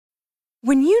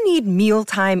When you need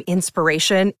mealtime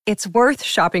inspiration, it's worth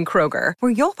shopping Kroger,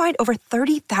 where you'll find over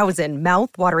 30,000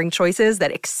 mouth-watering choices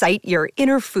that excite your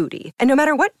inner foodie. And no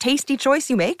matter what tasty choice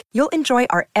you make, you'll enjoy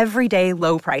our everyday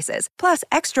low prices, plus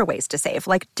extra ways to save,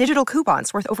 like digital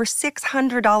coupons worth over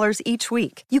 $600 each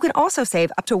week. You can also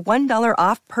save up to $1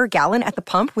 off per gallon at the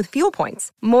pump with fuel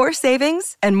points. More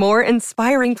savings and more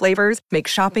inspiring flavors make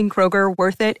shopping Kroger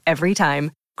worth it every time.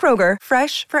 Kroger,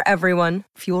 fresh for everyone.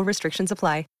 Fuel restrictions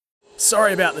apply.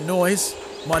 Sorry about the noise.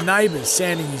 My neighbour's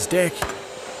sanding his deck.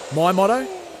 My motto?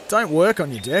 Don't work on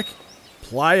your deck,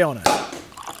 play on it.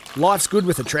 Life's good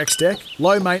with a Trex deck.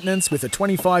 Low maintenance with a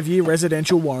 25-year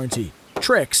residential warranty.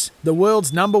 Trex, the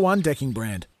world's #1 decking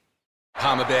brand.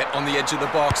 Palmerbet on the edge of the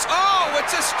box. Oh,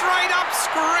 it's a straight-up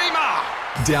screamer!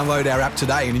 Download our app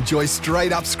today and enjoy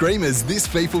straight-up screamers this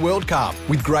FIFA World Cup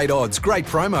with great odds, great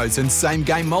promos and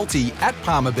same-game multi at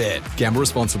Palmerbet. Gamble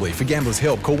responsibly. For Gamblers'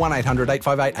 Help, call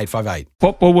 1-800-858-858.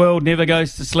 Football world never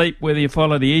goes to sleep, whether you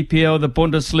follow the EPL, the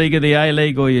Bundesliga, the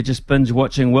A-League, or you're just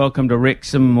binge-watching Welcome to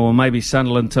Wrexham or maybe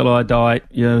Sunderland Till I Die.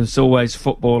 There's always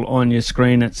football on your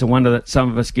screen. It's a wonder that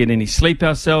some of us get any sleep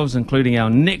ourselves, including our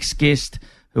next guest,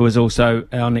 who is also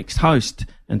our next host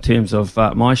in terms of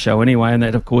my show anyway, and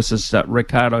that of course is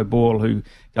Ricardo Ball, who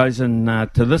goes in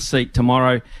to this seat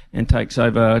tomorrow and takes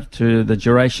over to the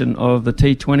duration of the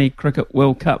T20 Cricket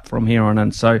World Cup from here on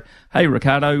in. So, hey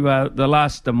Ricardo, the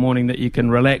last morning that you can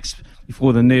relax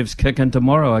before the nerves kick in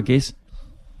tomorrow, I guess.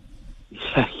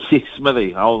 Yes,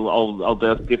 Smithy, I'll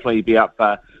definitely be up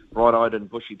bright-eyed and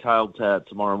bushy-tailed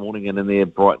tomorrow morning and in there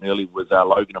bright and early with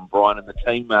Logan and Brian and the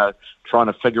team trying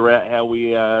to figure out how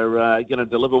we are going to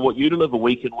deliver what you deliver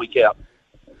week in, week out.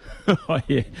 Oh,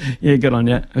 yeah, good on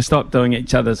you. Stop doing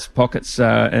each other's pockets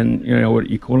and, what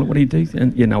you call it, what do you do?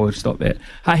 And, we'll stop that.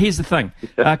 Here's the thing.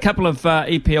 A couple of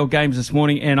EPL games this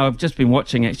morning, and I've just been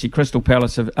watching, actually, Crystal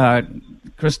Palace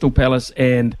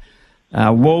and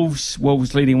Wolves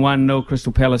leading 1-0.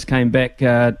 Crystal Palace came back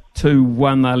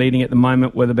 2-1. They're leading at the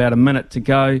moment with about a minute to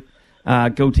go.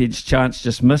 Gilt-edged chance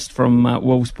just missed from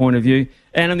Wolves' point of view.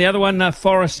 And on the other one,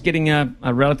 Forest getting a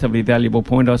relatively valuable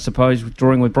point, I suppose,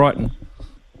 drawing with Brighton.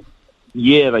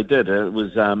 Yeah, they did. It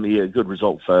was a good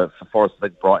result for Forest. I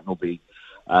think Brighton will be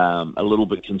a little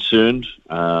bit concerned.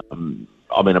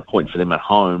 A point for them at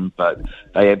home, but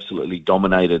they absolutely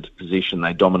dominated possession.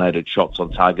 They dominated shots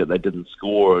on target. They didn't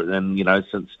score. And,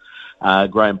 since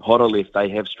Graham Potter left, they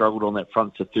have struggled on that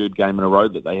front. It's the third game in a row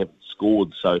that they haven't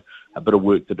scored. So a bit of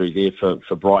work to do there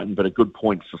for Brighton, but a good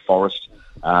point for Forest.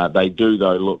 They do,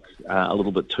 though, look a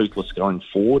little bit toothless going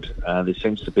forward. There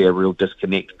seems to be a real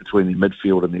disconnect between their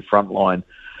midfield and their front line.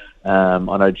 I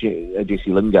know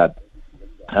Jesse Lingard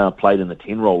played in the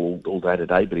 10 role all day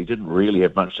today, but he didn't really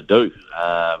have much to do.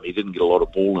 He didn't get a lot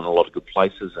of ball in a lot of good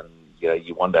places, and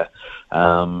you wonder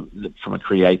from a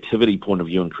creativity point of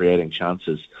view and creating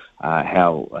chances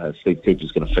how Steve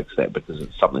Cooper's going to fix that, because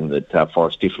it's something that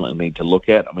Forest definitely need to look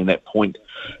at. That point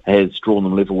has drawn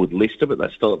them level with Leicester, but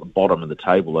they're still at the bottom of the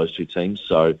table, those two teams,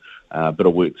 so a bit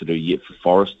of work to do yet for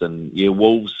Forest. And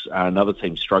Wolves are another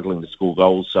team struggling to score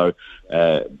goals, so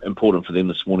important for them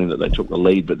this morning that they took the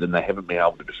lead, but then they haven't been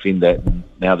able to defend that, and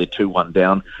now they're 2-1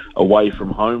 down away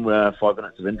from home, 5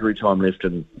 minutes of injury time left,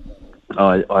 and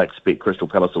I expect Crystal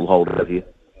Palace will hold it here.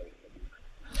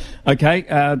 Okay,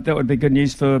 that would be good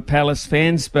news for Palace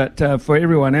fans, but for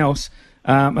everyone else,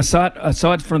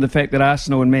 aside from the fact that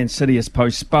Arsenal and Man City is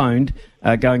postponed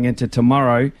going into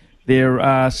tomorrow, there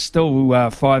are still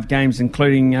 5 games,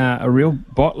 including a real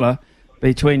bottler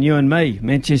between you and me,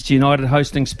 Manchester United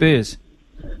hosting Spurs.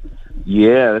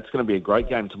 Yeah, that's going to be a great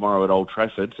game tomorrow at Old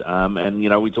Trafford. And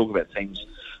we talk about teams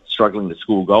struggling to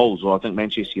score goals. Well, I think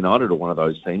Manchester United are one of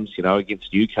those teams.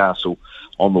 Against Newcastle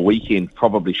on the weekend,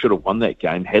 probably should have won that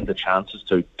game, had the chances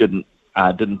to, didn't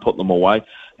put them away.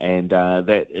 And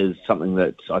that is something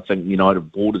that I think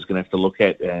United board is going to have to look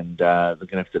at, and they're going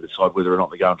to have to decide whether or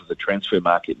not they go into the transfer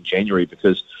market in January,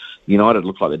 because United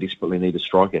look like they desperately need a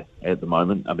striker at the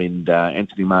moment.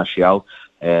 Anthony Martial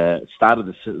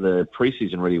started the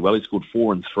pre-season really well. He scored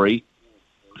 4 and 3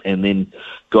 and then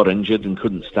got injured and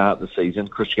couldn't start the season.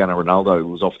 Cristiano Ronaldo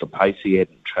was off the pace.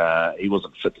 He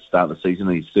wasn't fit to start the season.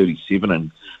 He's 37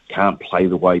 and can't play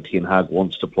the way Ten Hag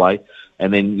wants to play.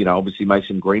 And then, obviously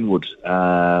Mason Greenwood,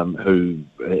 who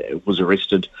was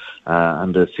arrested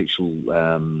under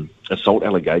sexual assault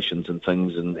allegations and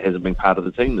things, and hasn't been part of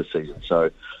the team this season.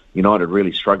 So United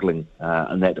really struggling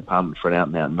in that department for an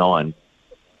out-and-out 9.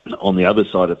 On the other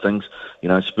side of things,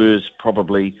 Spurs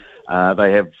probably,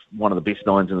 they have one of the best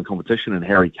 9s in the competition in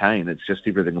Harry Kane. It's just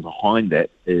everything behind that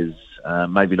is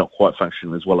maybe not quite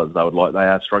functioning as well as they would like. They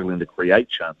are struggling to create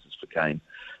chances for Kane.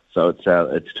 So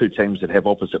it's two teams that have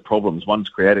opposite problems. One's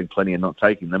creating plenty and not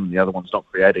taking them, and the other one's not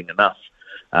creating enough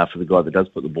for the guy that does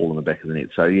put the ball in the back of the net.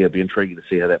 So, yeah, it'll be intriguing to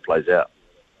see how that plays out.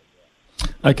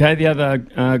 Okay, the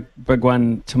other big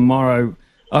one tomorrow,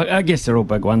 I guess they're all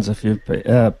big ones if you're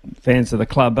fans of the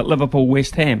club, but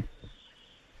Liverpool-West Ham.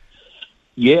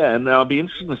 Yeah, and I'll be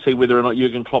interested to see whether or not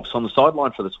Jurgen Klopp's on the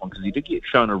sideline for this one, because he did get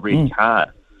shown a red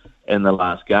card in the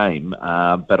last game,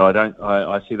 but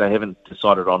I see they haven't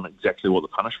decided on exactly what the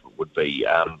punishment would be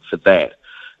for that,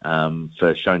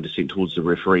 for showing dissent towards the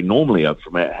referee. Normally,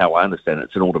 from how I understand it,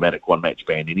 it's an automatic one-match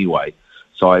ban anyway,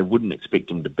 so I wouldn't expect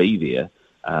him to be there,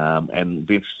 and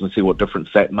be interested to see what difference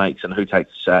that makes and who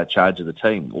takes charge of the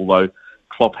team. Although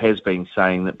Klopp has been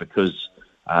saying that because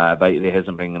there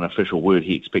hasn't been an official word,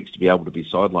 he expects to be able to be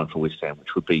sidelined for West Ham,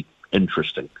 which would be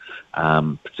interesting,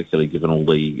 particularly given all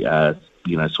the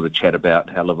sort of chat about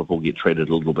how Liverpool get treated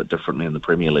a little bit differently in the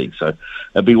Premier League. So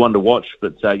it'd be one to watch.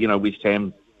 But West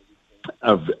Ham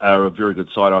are a very good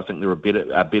side. I think they're a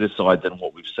better side than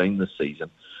what we've seen this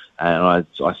season. And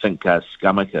I think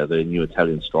Scamacca, the new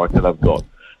Italian striker they've got,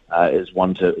 is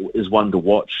one to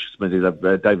watch.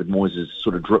 David Moyes has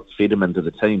sort of drip fed him into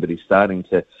the team, but he's starting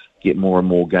to get more and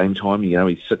more game time. He's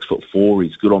 6'4",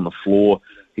 he's good on the floor.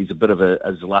 He's a bit of a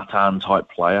Zlatan type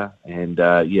player, and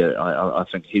I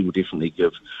think he will definitely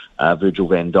give Virgil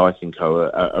van Dijk and co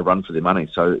a run for their money.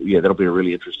 So that'll be a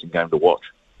really interesting game to watch.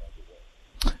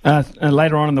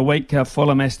 Later on in the week,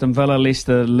 Fulham, Aston Villa,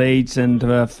 Leicester, Leeds, and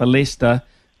for Leicester,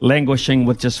 languishing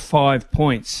with just 5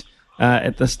 points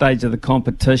at this stage of the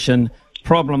competition.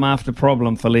 Problem after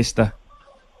problem for Leicester.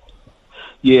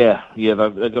 Yeah, they've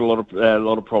got a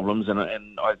lot of problems, and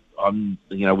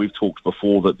we've talked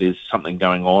before that there's something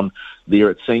going on there.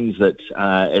 It seems that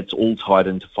it's all tied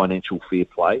into financial fair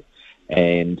play,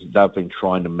 and they've been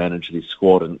trying to manage their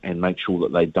squad and make sure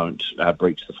that they don't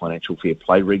breach the financial fair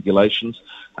play regulations.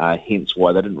 Hence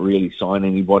why they didn't really sign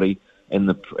anybody in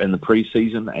the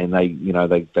pre-season, and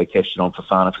they cashed it on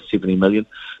Fofana for 70 million.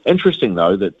 Interesting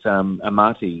though that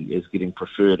Amati is getting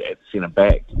preferred at centre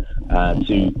back to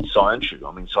Sayuncu.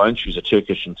 I mean, Sayuncu's a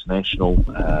Turkish international.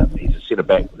 He's a centre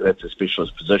back. That's a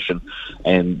specialist position,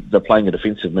 and they're playing a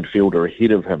defensive midfielder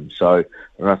ahead of him. So I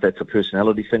don't know if that's a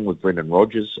personality thing with Brendan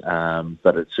Rodgers,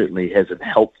 but it certainly hasn't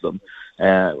helped them.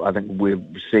 I think we've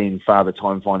seen Father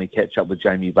Time finally catch up with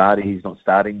Jamie Vardy. He's not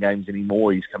starting games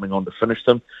anymore. He's coming on to finish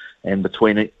them. And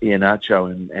between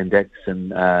Iheanacho and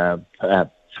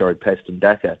Paston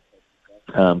Daka,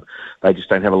 they just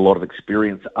don't have a lot of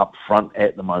experience up front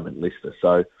at the moment, Leicester.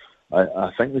 So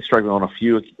I think they're struggling on a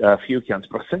few accounts.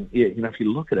 But I think, if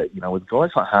you look at it, with guys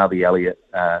like Harvey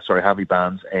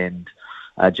Barnes and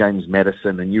James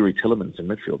Maddison and Yuri Tillemans in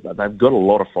midfield, they've got a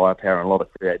lot of firepower and a lot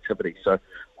of creativity. So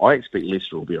I expect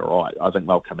Leicester will be all right. I think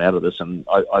they'll come out of this, and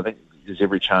I think there's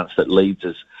every chance that Leeds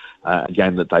is a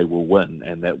game that they will win,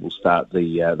 and that will start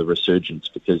the resurgence,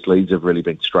 because Leeds have really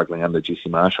been struggling under Jesse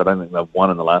Marsch. I don't think they've won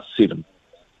in the last 7.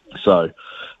 So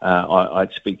I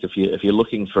expect if you're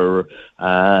looking for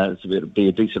to be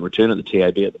a decent return at the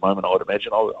TAB at the moment, I would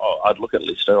imagine I'd look at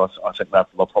Leicester. I think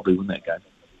they'll probably win that game.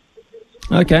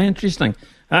 Okay, interesting.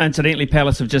 Incidentally,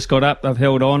 Palace have just got up. They've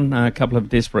held on. A couple of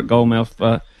desperate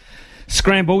goalmouth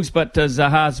scrambles, but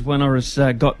Zaha's winner has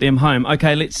got them home.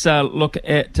 Okay, let's look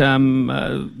at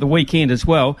the weekend as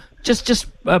well. Just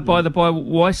by the by,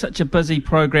 why such a busy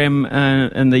program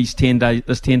in this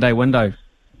 10-day window?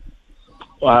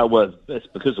 Well, it's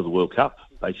because of the World Cup,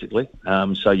 basically.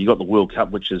 So you got the World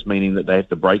Cup, which is meaning that they have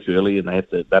to break early, and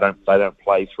they don't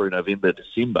play through November,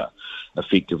 December,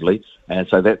 effectively, and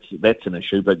so that's an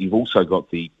issue. But you've also got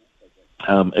the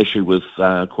issue with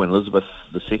Queen Elizabeth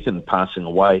II passing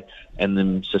away, and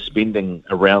then suspending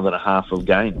a round and a half of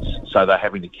games. So they're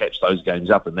having to catch those games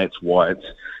up, and that's why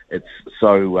it's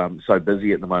so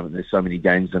busy at the moment. There's so many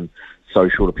games in so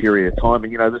short a period of time,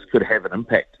 and this could have an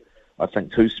impact, I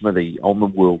think, too, Smithy, on the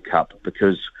World Cup,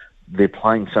 because they're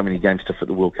playing so many games to fit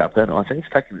the World Cup in. I think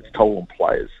it's taking its toll on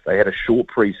players. They had a short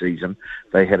pre-season,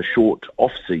 they had a short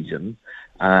off-season.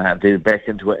 They're back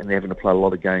into it, and they're having to play a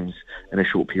lot of games in a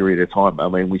short period of time. I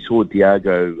mean, we saw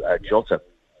Diogo Jota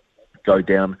go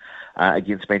down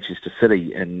against Manchester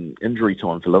City in injury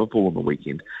time for Liverpool on the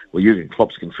weekend. Well, Jurgen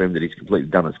Klopp's confirmed that he's completely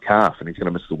done his calf and he's going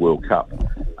to miss the World Cup.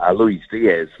 Luis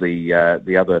Diaz,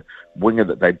 the other winger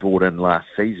that they brought in last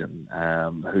season,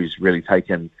 who's really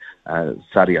taken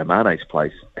Sadio Mane's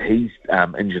place, he's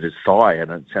injured his thigh, and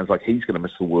it sounds like he's going to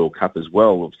miss the World Cup as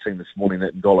well. We've seen this morning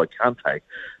that N'Golo Kante,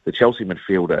 the Chelsea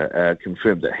midfielder,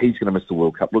 confirmed that he's going to miss the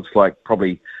World Cup. Looks like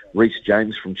probably Reece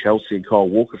James from Chelsea and Kyle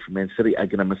Walker from Man City are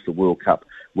going to miss the World Cup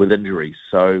with injuries.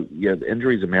 So, the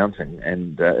injuries are mounting,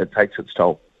 and it takes its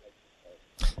toll.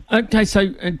 Okay, so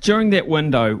during that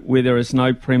window where there is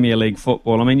no Premier League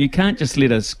football, I mean, you can't just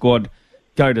let a squad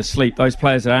go to sleep, those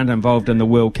players that aren't involved in the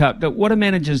World Cup. But what do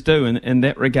managers do in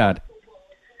that regard?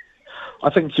 I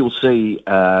think you'll see,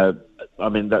 they'll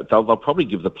probably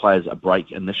give the players a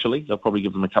break initially. They'll probably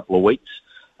give them a couple of weeks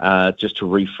just to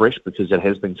refresh, because it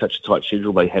has been such a tight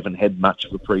schedule. They haven't had much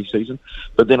of a pre-season.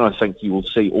 But then I think you will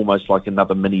see almost like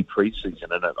another mini pre-season,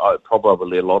 and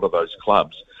probably a lot of those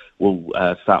clubs will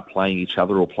start playing each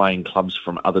other or playing clubs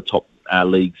from other top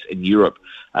leagues in Europe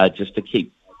just to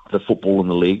keep the football in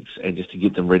the leagues and just to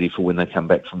get them ready for when they come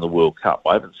back from the World Cup.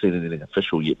 I haven't seen anything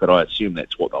official yet, but I assume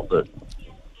that's what they'll do.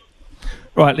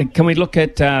 Right, can we look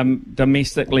at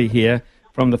domestically here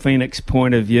from the Phoenix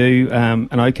point of view?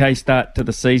 An okay start to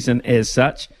the season as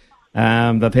such.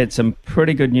 They've had some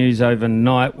pretty good news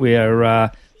overnight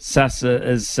where Sasa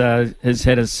has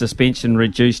had his suspension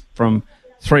reduced from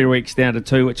 3 weeks down to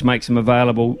 2, which makes him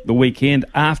available the weekend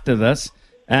after this.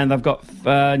 And they've got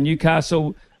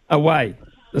Newcastle away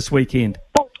this weekend.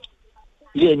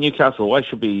 Yeah, Newcastle away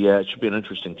should be an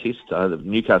interesting test.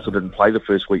 Newcastle didn't play the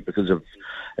first week because of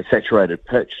a saturated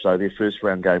pitch, so their first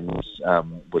round game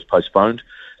was postponed.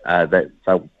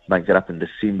 They'll make that up in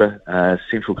December.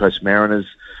 Central Coast Mariners,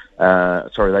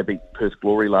 they beat Perth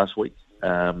Glory last week.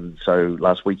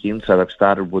 Last weekend, so they've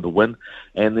started with a win,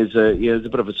 and there's a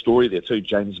bit of a story there too.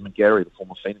 James McGarry, the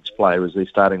former Phoenix player, is their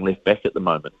starting left back at the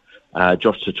moment.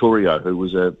 Josh Tutorio, who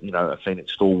was a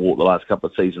Phoenix stalwart the last couple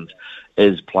of seasons,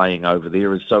 is playing over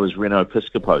there, and so is Reno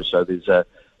Piscopo. So there's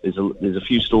a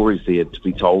few stories there to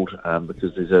be told,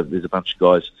 because there's a bunch of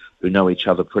guys who know each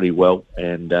other pretty well,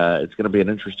 and it's going to be an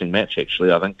interesting match.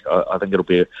 Actually, I think it'll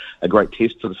be a great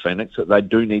test for the Phoenix. They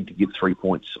do need to get 3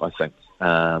 points, I think,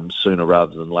 sooner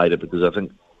rather than later, because I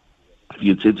think if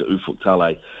you'd said to Ufuk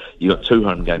Talay, you got 2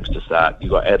 home games to start, you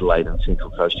got Adelaide and Central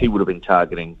Coast, he would have been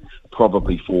targeting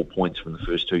probably 4 points from the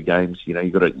first 2 games.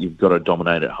 You've got to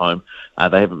dominate at home.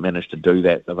 They haven't managed to do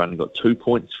that. They've only got 2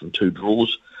 points from 2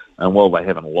 draws. And while they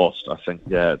haven't lost, I think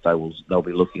they'll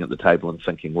be looking at the table and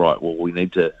thinking, right, well, we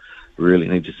really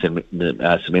need to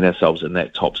cement ourselves in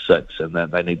that top 6, and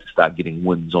that they need to start getting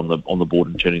wins on the board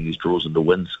and turning these draws into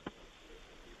wins.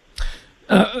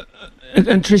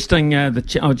 Interesting. I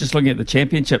was just looking at the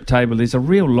championship table. There's a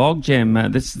real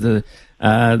logjam. This is the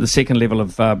second level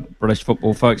of British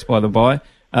football, folks, by the by.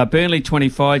 Burnley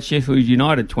 25, Sheffield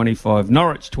United 25,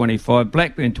 Norwich 25,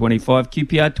 Blackburn 25,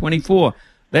 QPR 24.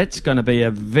 That's going to be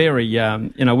a very,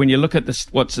 when you look at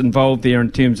what's involved there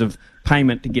in terms of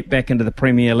payment to get back into the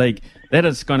Premier League, that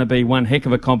is going to be one heck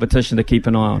of a competition to keep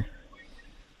an eye on.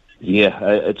 Yeah,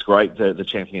 it's great, the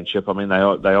championship. I mean, they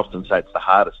often say it's the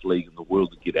hardest league in the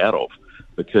world to get out of,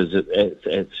 because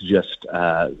it's just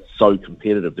so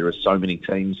competitive. There are so many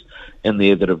teams in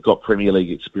there that have got Premier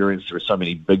League experience. There are so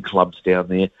many big clubs down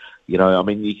there.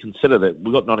 You consider that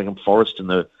we've got Nottingham Forest in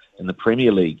the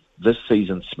Premier League this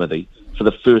season, Smithy, for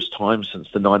the first time since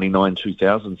the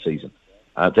 99-2000 season.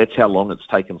 That's how long it's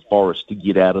taken Forest to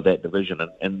get out of that division.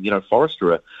 And Forest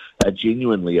are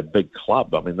genuinely a big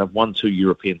club. I mean, they've won 2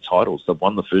 European titles. They've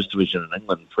won the first division in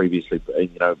England previously,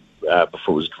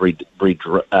 before it was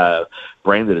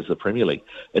branded as the Premier League.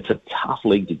 It's a tough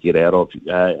league to get out of.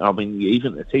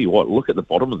 Even, I tell you what, look at the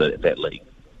bottom of that league.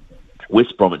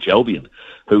 West Bromwich Albion,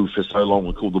 who for so long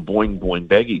were called the Boing Boing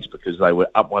Baggies because they were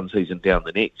up one season, down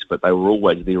the next, but they were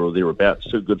always there or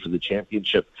thereabouts, too good for the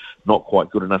Championship, not quite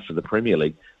good enough for the Premier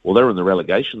League. Well, they're in the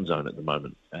relegation zone at the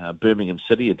moment. Birmingham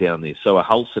City are down there, so are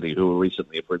Hull City, who were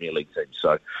recently a Premier League team.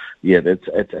 So, yeah,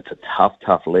 it's a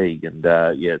tough league, and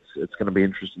it's going to be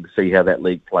interesting to see how that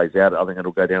league plays out. I think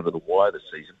it'll go down to the wire this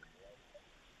season.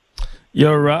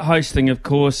 You're hosting, of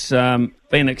course,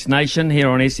 Phoenix Nation here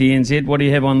on SENZ. What do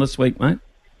you have on this week, mate?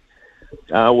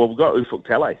 Well, we've got Ufuk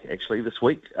Talay, actually, this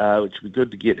week, which would be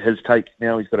good to get his take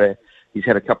now. He's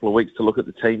had a couple of weeks to look at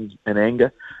the team in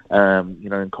anger,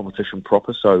 in competition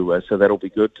proper, so that'll be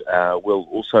good. We'll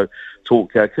also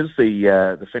talk, because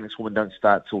the Phoenix women don't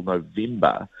start till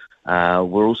November,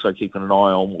 we're also keeping an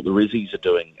eye on what the Rezzies are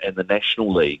doing in the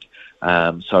National League.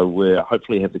 So we'll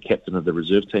hopefully have the captain of the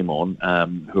reserve team on,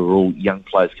 who are all young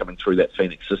players coming through that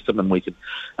Phoenix system, and we can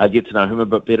get to know him a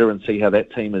bit better and see how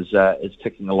that team is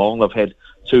ticking along. They've had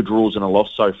 2 draws and a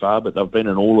loss so far, but they've been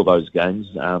in all of those games.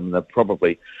 They're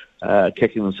probably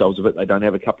kicking themselves a bit. They don't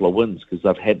have a couple of wins because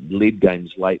they've had led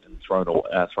games late and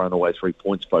thrown away 3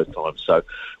 points both times. So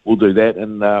we'll do that,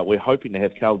 and we're hoping to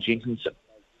have Carl Jenkinson,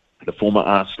 the former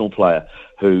Arsenal player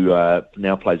who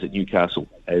now plays at Newcastle,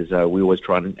 as we always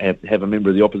try and have a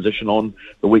member of the opposition on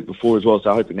the week before as well,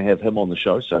 so hoping to have him on the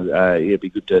show. So it'd be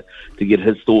good to get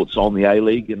his thoughts on the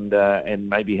A-League and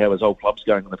maybe how his old club's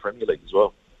going in the Premier League as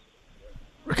well.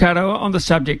 Ricardo, on the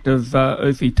subject of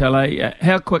Ufi Tele,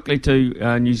 how quickly do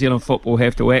New Zealand football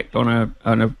have to act on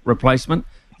a replacement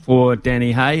for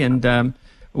Danny Hay, and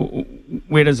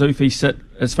where does Ufi sit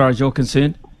as far as you're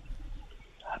concerned?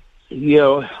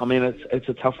 Yeah, I mean, it's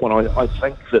a tough one. I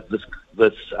think that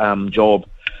this job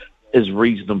is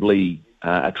reasonably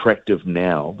attractive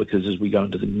now, because as we go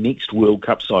into the next World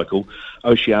Cup cycle,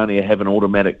 Oceania have an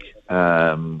automatic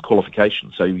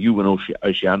qualification. So you win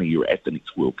Oceania, you're at the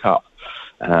next World Cup.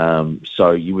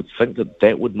 So you would think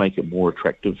that would make it more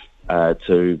attractive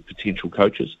to potential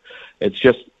coaches. It's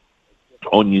just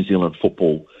on New Zealand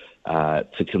football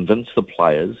to convince the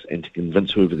players and to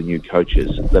convince whoever the new coach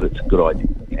is that it's a good idea,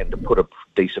 and to put a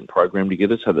decent program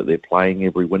together so that they're playing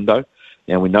every window.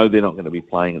 Now, we know they're not going to be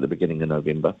playing at the beginning of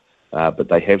November, but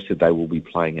they have said they will be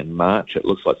playing in March. It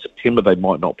looks like September they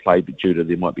might not play, but due to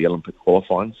there might be Olympic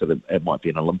qualifying, so it might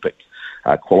be an Olympic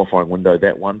qualifying window,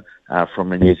 that one,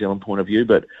 from a New Zealand point of view.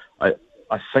 But I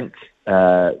think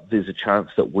there's a chance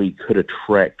that we could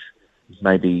attract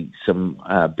maybe some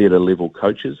better level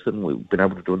coaches than we've been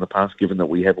able to do in the past, given that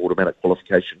we have automatic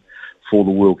qualification for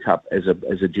the World Cup as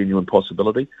a genuine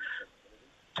possibility.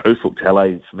 Ufuk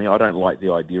Talay, for me, I don't like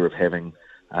the idea of having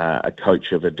a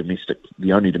coach of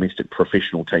the only domestic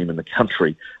professional team in the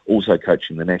country also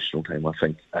coaching the national team. I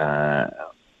think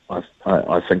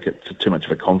I think it's too much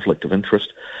of a conflict of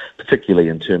interest, particularly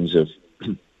in terms of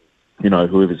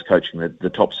whoever's coaching the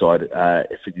top side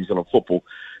for New Zealand football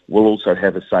will also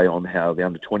have a say on how the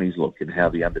under-20s look and how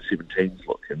the under-17s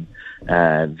look,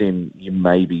 and then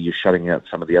you're shutting out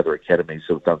some of the other academies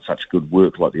that have done such good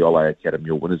work, like the Ole Academy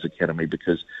or Winners Academy,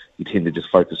 because you tend to just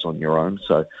focus on your own.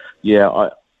 So, yeah,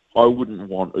 I wouldn't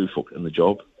want Ufuk in the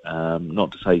job.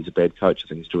 Not to say he's a bad coach. I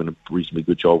think he's doing a reasonably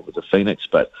good job with the Phoenix,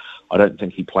 but I don't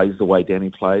think he plays the way Danny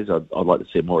plays. I'd like to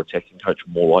see a more attacking coach,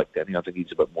 more like Danny. I think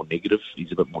he's a bit more negative.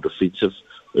 He's a bit more defensive,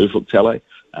 Ufuk Talay.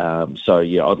 So,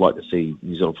 yeah, I'd like to see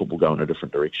New Zealand football go in a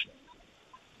different direction.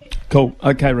 Cool.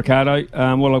 Okay, Ricardo.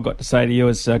 All I've got to say to you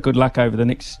is good luck over the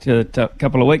next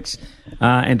couple of weeks,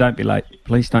 and don't be late.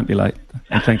 Please don't be late.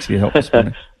 And thanks for your help this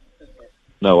morning.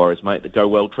 No worries, mate. Go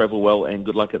well, travel well, and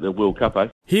good luck at the World Cup, eh?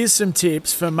 Here's some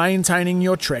tips for maintaining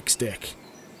your Trex deck.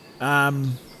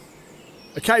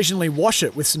 Occasionally wash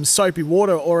it with some soapy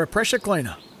water or a pressure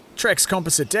cleaner. Trex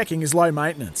composite decking is low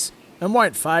maintenance and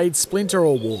won't fade, splinter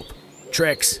or warp.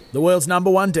 Trex, the world's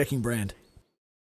 #1 decking brand.